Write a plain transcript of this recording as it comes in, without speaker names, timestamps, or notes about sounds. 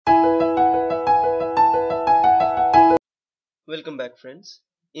Welcome back, friends.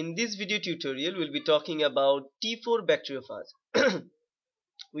 In this video tutorial, we'll be talking about T4 bacteriophage.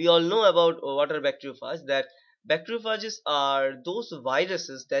 We all know about what are bacteriophages, that bacteriophages are those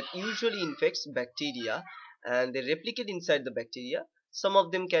viruses that usually infects bacteria and they replicate inside the bacteria. Some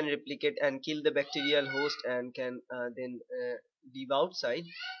of them can replicate and kill the bacterial host and can then leave outside.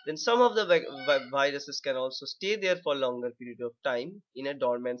 Then some of the viruses can also stay there for longer period of time in a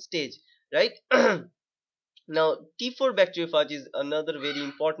dormant stage, right? Now, T4 bacteriophage is another very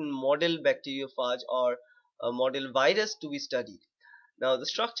important model bacteriophage or a model virus to be studied. Now, the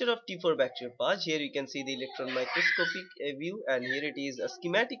structure of T4 bacteriophage, here you can see the electron microscopic view, and here it is a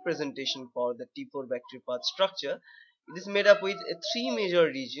schematic presentation for the T4 bacteriophage structure. It is made up with three major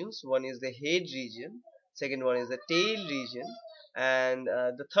regions. One is the head region, second one is the tail region, and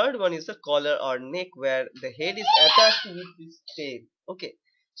the third one is the collar or neck, where the head is attached with this tail. Okay,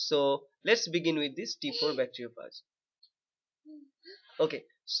 so let's begin with this T4 bacteriophage. Okay,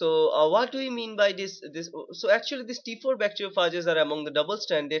 so what do we mean by this? So actually, these T4 bacteriophages are among the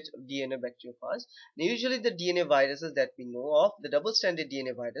double-stranded DNA bacteriophages. Now, usually, the DNA viruses that we know of, the double-stranded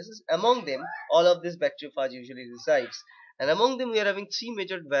DNA viruses, among them, all of these bacteriophage usually resides. And among them, we are having three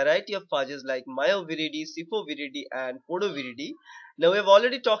major variety of phages like myoviridae, cephuviridae, and podoviridae. Now, we have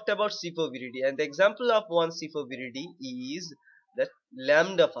already talked about cephuviridae, and the example of one cephuviridae is that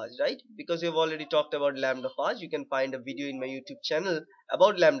lambda phage, right? Because we have already talked about lambda phage. You can find a video in my YouTube channel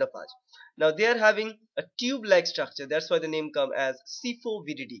about lambda phage. Now they are having a tube-like structure. That's why the name come as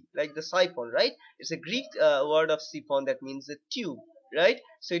cephuviridae, like the siphon, right? It's a Greek word of siphon that means a tube, right?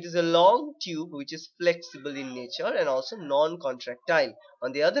 So it is a long tube which is flexible in nature and also non-contractile.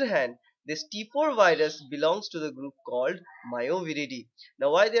 On the other hand, this T4 virus belongs to the group called myoviridae.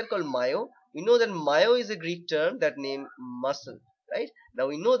 Now why they are called myo? We know that myo is a Greek term that name muscle, right? Now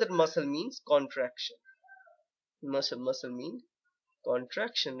we know that muscle means contraction. Muscle means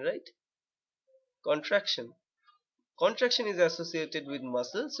contraction, right? Contraction is associated with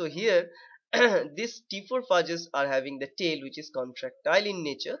muscle. So here these T4 phages are having the tail which is contractile in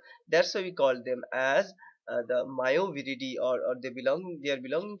nature. That's why we call them as the myoviridae, or they are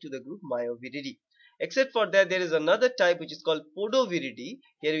belonging to the group myoviridae. Except for that, there is another type which is called podoviridae.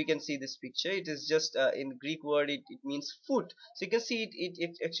 Here we can see this picture. It is just in Greek word, it means foot. So you can see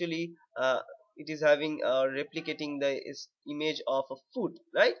it actually it is having replicating the image of a foot,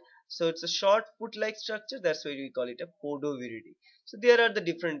 right? So it's a short foot-like structure. That's why we call it a podoviridae. So there are the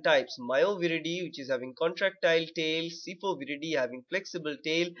different types: myoviridae, which is having contractile tail; cephuviridae, having flexible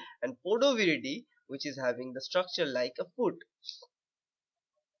tail; and podoviridae, which is having the structure like a foot.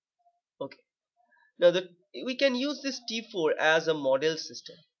 Okay. Now we can use this T4 as a model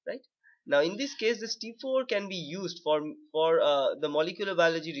system, right? Now in this case, this T4 can be used for the molecular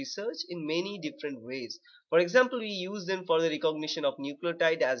biology research in many different ways. For example, we use them for the recognition of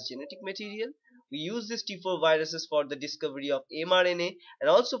nucleotide as genetic material. We use these T4 viruses for the discovery of mRNA and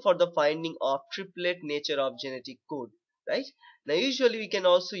also for the finding of triplet nature of genetic code, right? Now usually we can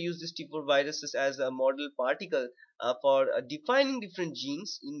also use these T4 viruses as a model particle for defining different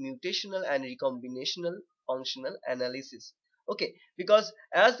genes in mutational and recombinational functional analysis. Okay, because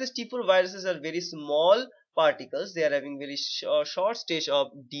as these T4 viruses are very small particles, they are having very short stage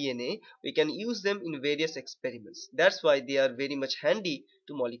of DNA. We can use them in various experiments. That's why they are very much handy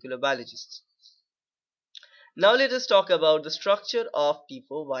to molecular biologists. Now let us talk about the structure of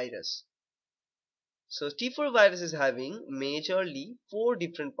T4 virus. So T4 virus is having majorly four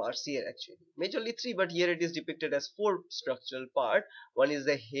different parts here, actually majorly three, but here it is depicted as four structural part. One is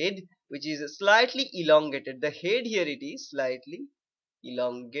the head, which is slightly elongated. The head here, it is slightly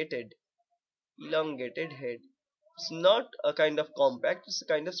elongated head. It's not a kind of compact, it's a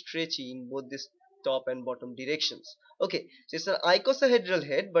kind of stretchy in both this top and bottom directions. Okay, so it's an icosahedral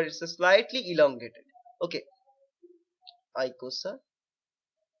head, but it's a slightly elongated. Okay, icosahedron.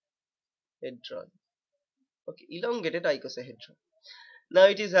 Okay, elongated icosahedron. Now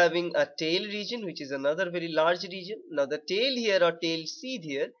it is having a tail region, which is another very large region. Now the tail here, or tail sheath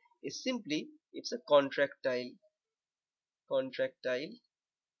here, is simply, it's a contractile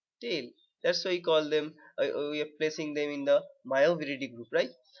tail. That's why we call them, we are placing them in the myoviridae group,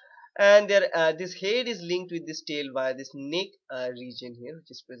 right? And this head is linked with this tail via this neck region here, which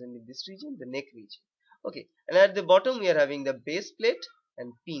is present in this region, the neck region. Okay, and at the bottom we are having the base plate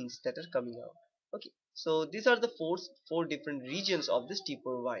and pins that are coming out. Okay, so these are the four different regions of this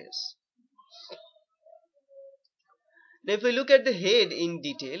T4 virus. Now if we look at the head in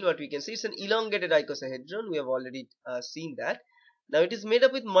detail, what we can see, it's an elongated icosahedron. We have already seen that. Now it is made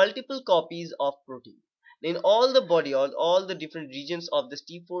up with multiple copies of protein. In all the body, all the different regions of this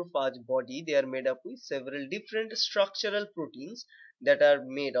T4 phage body, they are made up with several different structural proteins that are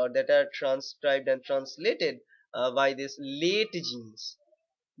made or that are transcribed and translated by these late genes.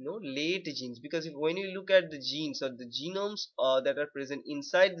 Late genes, because when you look at the genes or the genomes that are present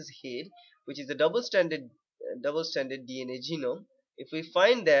inside this head, which is a double stranded DNA genome, if we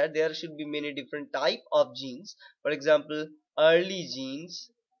find that there should be many different type of genes. For example, early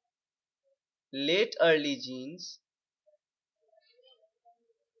genes, late early genes,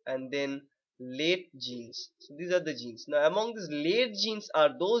 and then late genes. So these are the genes. Now among these late genes are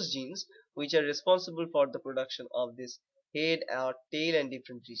those genes which are responsible for the production of this head or tail and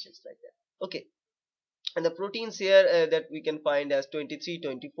different regions like that. Okay. And the proteins here that we can find as 23,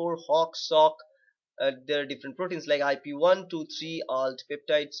 24, hawk, sock. There are different proteins like IP1, 2, 3, alt,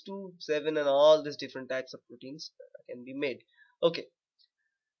 peptides 2, 7, and all these different types of proteins can be made. Okay.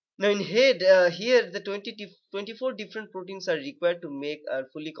 Now in head, here the 24 different proteins are required to make or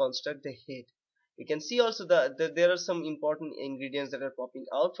fully construct the head. You can see also there are some important ingredients that are popping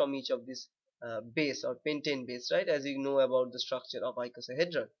out from each of these base or pentane base, right? As you know about the structure of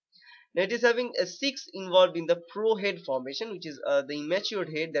icosahedron. Now it is having a 6 involved in the pro-head formation, which is the immature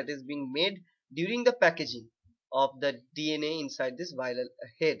head that is being made during the packaging of the DNA inside this viral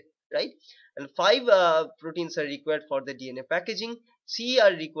head, right? And 5 proteins are required for the DNA packaging. 3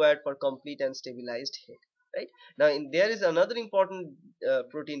 are required for complete and stabilized head, right? Now there is another important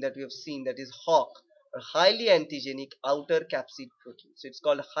protein that we have seen, that is Hawk, or highly antigenic outer capsid protein. So it's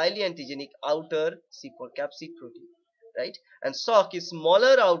called highly antigenic outer C4 capsid protein, right? And SOC is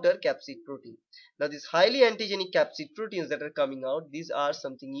smaller outer capsid protein. Now these highly antigenic capsid proteins that are coming out, these are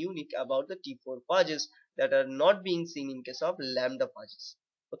something unique about the T4 phages that are not being seen in case of lambda phages.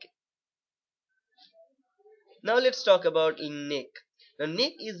 Okay. Now let's talk about neck. Now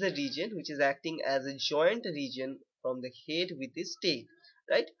neck is the region which is acting as a joint region from the head with its tail,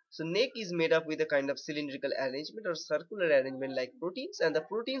 right? So neck is made up with a kind of cylindrical arrangement or circular arrangement like proteins, and the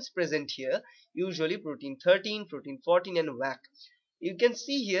proteins present here usually protein 13, protein 14, and WAC. You can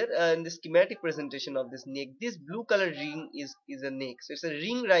see here in the schematic presentation of this neck, this blue color ring is a neck. So it's a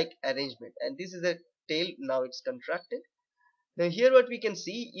ring like arrangement, and this is a tail. Now it's contracted. Now here what we can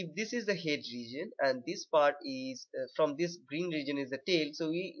see, if this is the head region and this part is from this green region is the tail, so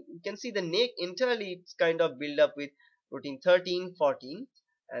we can see the neck entirely, it's kind of built up with protein 13, 14,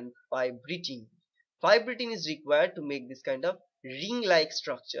 and fibrin. Fibrin is required to make this kind of ring like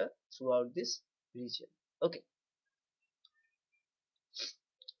structure throughout this region. Okay.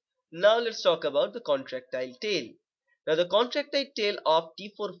 Now let's talk about the contractile tail. Now the contractile tail of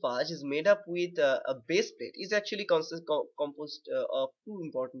T4 phage is made up with a base plate. Is actually composed of two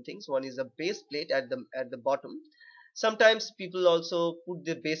important things. One is a base plate at the bottom. Sometimes people also put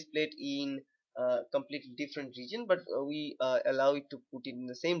the base plate in completely different region, but we allow it to put it in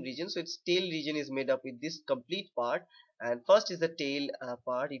the same region. So its tail region is made up with this complete part, and first is the tail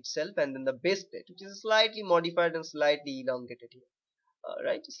part itself, and then the base plate, which is slightly modified and slightly elongated here,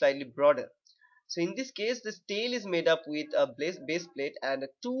 right, slightly broader. So in this case, this tail is made up with a base plate and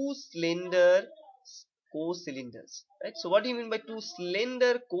two slender co-cylinders, right? So what do you mean by two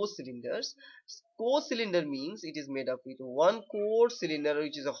slender co-cylinders? Co-cylinder means it is made up with one core cylinder,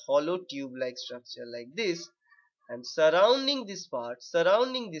 which is a hollow tube like structure like this, and surrounding this part,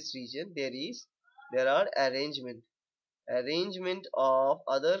 surrounding this region, there are arrangement of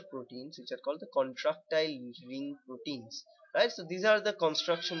other proteins which are called the contractile ring proteins, right? So these are the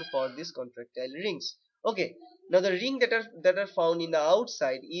construction for these contractile rings. Okay. Now the ring that are found in the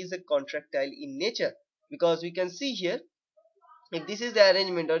outside is a contractile in nature, because we can see here, if this is the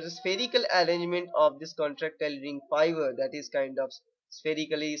arrangement or the spherical arrangement of this contractile ring fiber that is kind of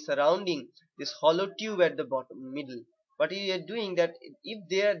spherically surrounding this hollow tube at the bottom middle, what we are doing that, if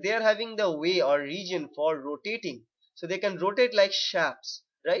they are having the way or region for rotating, so they can rotate like shafts,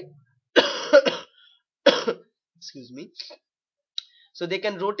 right? Excuse me. So they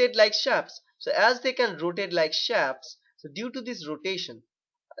can rotate like shafts. So as they can rotate like shafts, so due to this rotation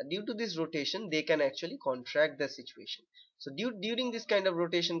they can actually contract the situation. So during this kind of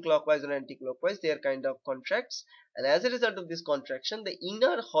rotation, clockwise or anti-clockwise, they are kind of contracts, and as a result of this contraction, the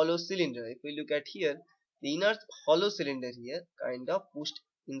inner hollow cylinder, if we look at here, the inner hollow cylinder here kind of pushed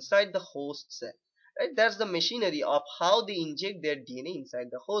inside the host cell, right? That's the machinery of how they inject their DNA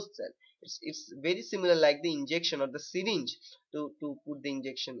inside the host cell. It's very similar like the injection or the syringe to put the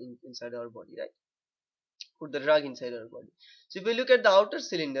injection inside our body, right? Put the drug inside our body. So if we look at the outer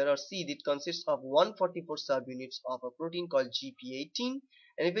cylinder or seed, it consists of 144 subunits of a protein called GP18.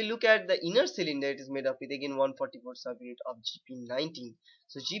 And if we look at the inner cylinder, it is made up with again 144 subunit of GP19.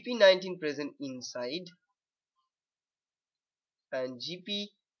 So GP19 present inside and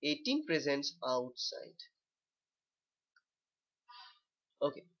GP18 presents outside.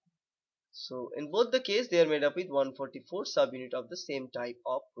 Okay, so in both the case they are made up with 144 subunit of the same type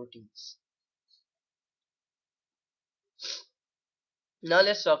of proteins. Now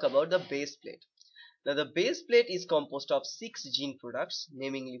let's talk about the base plate. Now the base plate is composed of 6 gene products,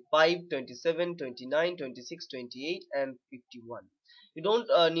 namely 5, 27, 29, 26, 28 and 51. You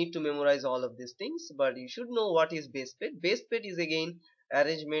don't need to memorize all of these things, but you should know what is base plate. Base plate is again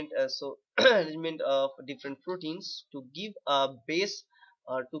arrangement arrangement of different proteins to give a base,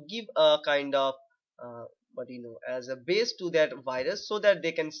 or to give a kind of uh, as a base to that virus, so that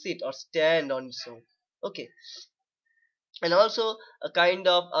they can sit or stand on its own. Okay, and also a kind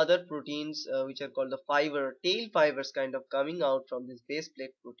of other proteins which are called the fiber tail fibers kind of coming out from these base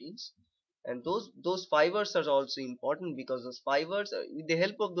plate proteins, and those fibers are also important because those fibers, with the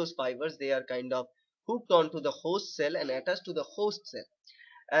help of those fibers, they are kind of hooked onto the host cell and attached to the host cell.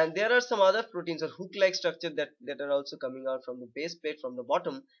 And there are some other proteins or hook like structure that are also coming out from the base plate from the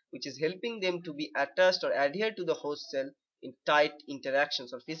bottom, which is helping them to be attached or adhere to the host cell in tight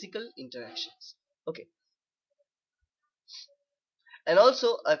interactions or physical interactions. Okay, and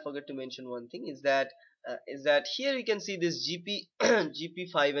also I forgot to mention one thing is that here we can see this GP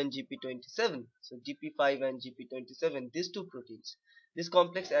GP5 and GP27. So GP5 and GP27, these two proteins, this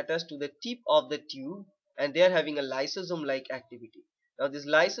complex attached to the tip of the tube, and they are having a lysosome like activity. Now this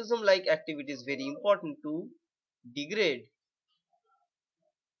lysosome like activity is very important degrade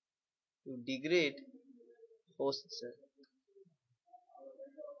to degrade host cell.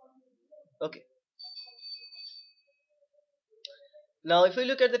 Okay, now if we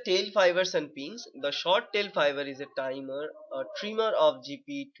look at the tail fibers and pins, the short tail fiber is a trimmer of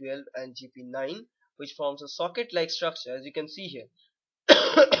GP12 and GP9, which forms a socket like structure, as you can see here.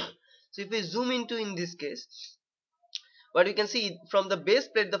 So if we zoom into in this case, but you can see from the base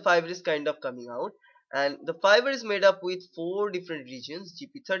plate the fiber is kind of coming out, and the fiber is made up with 4 different regions: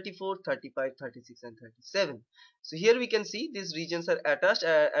 GP34, 35, 36 and 37. So here we can see these regions are attached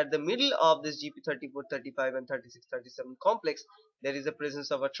at the middle of this GP34, 35 and 36, 37 complex. There is a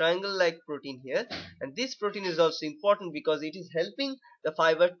presence of a triangle like protein here, and this protein is also important because it is helping the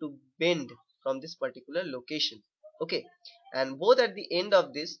fiber to bend from this particular location. Okay, and both at the end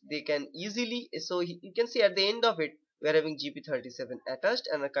of this they can easily, so you can see at the end of it we are having GP37 attached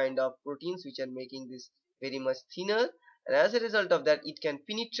and a kind of proteins which are making this very much thinner, and as a result of that it can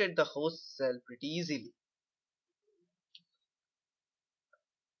penetrate the host cell pretty easily.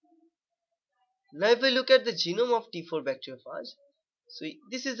 Now if we look at the genome of T4 bacteriophage, so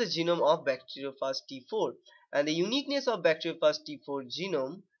this is the genome of bacteriophage T4, and the uniqueness of bacteriophage T4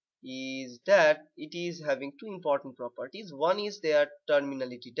 genome is that it is having two important properties. One is they are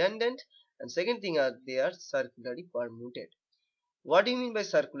terminally redundant, and second thing are they are circularly permuted. What do you mean by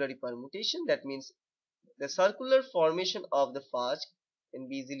circularly permutation? That means the circular formation of the phage can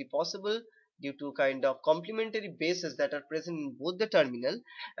be easily possible due to kind of complementary bases that are present in both the terminal,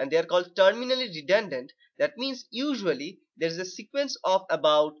 and they are called terminally redundant. That means usually there is a sequence of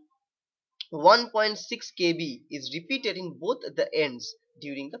about 1.6 kb is repeated in both the ends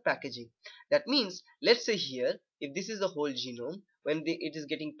during the packaging. That means, let's say here, if this is the whole genome, when it is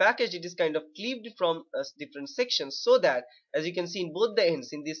getting packaged, it is kind of cleaved from different sections, so that as you can see in both the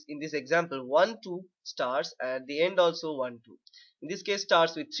ends, in this example, 1 2 starts at the end also 1 2. In this case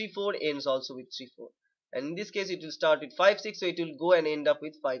starts with 3 4, ends also with 3 4, and in this case it will start with 5 6, so it will go and end up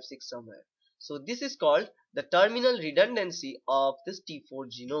with 5 6 somewhere. So this is called the terminal redundancy of this T4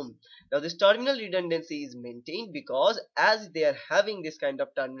 genome. Now this terminal redundancy is maintained because as they are having this kind of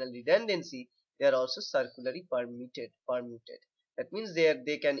terminal redundancy, they are also circularly permuted. That means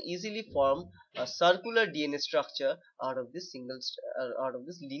they can easily form a circular DNA structure out of this out of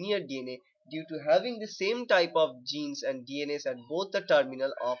this linear DNA, due to having the same type of genes and DNAs at both the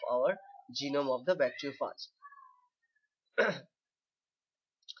terminal of our genome of the bacteriophage.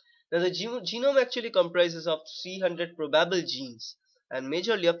 Now the genome actually comprises of 300 probable genes and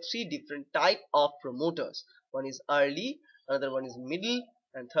majorly of three different type of promoters. One is early, another one is middle,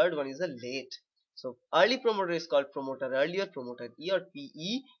 and third one is a late. So early promoter is called promoter earlier, promoter E or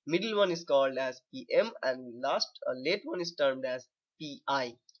PE. Middle one is called as PM, and last late one is termed as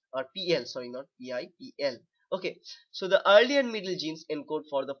PI or PL. Sorry, not PI, PL. Okay, so the early and middle genes encode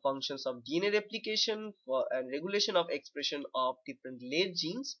for the functions of DNA replication and regulation of expression of different late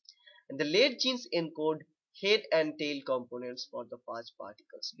genes, and the late genes encode head and tail components for the phage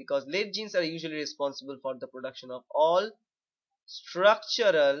particles, because late genes are usually responsible for the production of all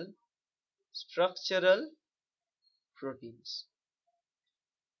structural proteins.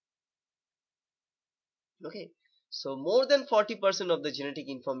 Okay, So more than 40% of the genetic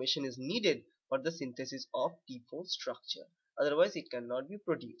information is needed for the synthesis of T4 structure. Otherwise it cannot be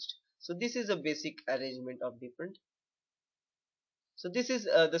produced. So this is a basic arrangement of different. So this is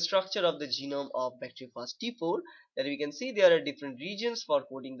the structure of the genome of Bacteriophage T4, that we can see there are different regions for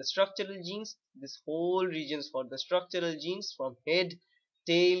coding the structural genes. This whole regions for the structural genes from head,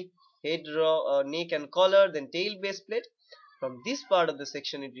 tail, neck and collar, then tail base plate. From this part of the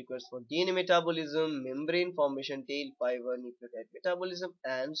section it requires for DNA metabolism, membrane formation, tail fiber, nucleotide metabolism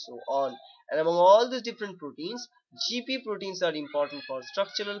and so on. And among all these different proteins, GP proteins are important for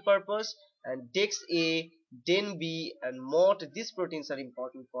structural purpose, and DEX A, DEN B and MOT, these proteins are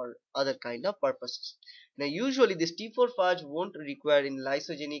important for other kind of purposes. Now usually this T4 phage won't require in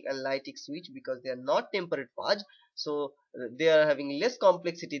lysogenic and lytic switch because they are not temperate phage, so they are having less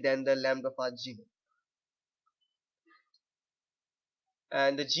complexity than the lambda phage genome.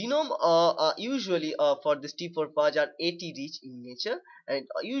 And the genome usually for this T4 phage are AT rich in nature, and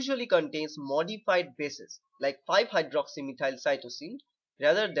usually contains modified bases like 5-hydroxymethyl cytosine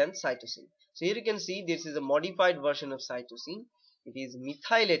rather than cytosine. So here you can see this is a modified version of cytosine. It is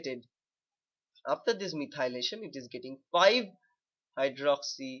methylated. After this methylation it is getting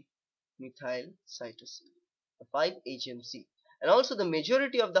 5-hydroxymethyl cytosine, 5-HMC. And also the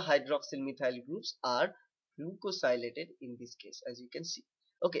majority of the hydroxyl methyl groups are glucosylated in this case, as you can see.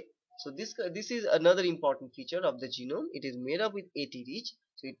 Okay, so this is another important feature of the genome. It is made up with AT rich.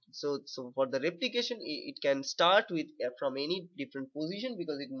 So for the replication it can start with from any different position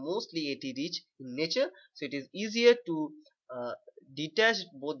because it mostly AT rich in nature, so it is easier to uh, detach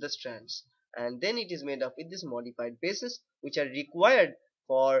both the strands. And then it is made up with this modified bases which are required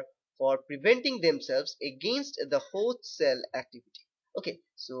for preventing themselves against the host cell activity. Okay,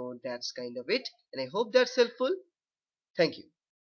 so that's kind of it, and I hope that's helpful. Thank you.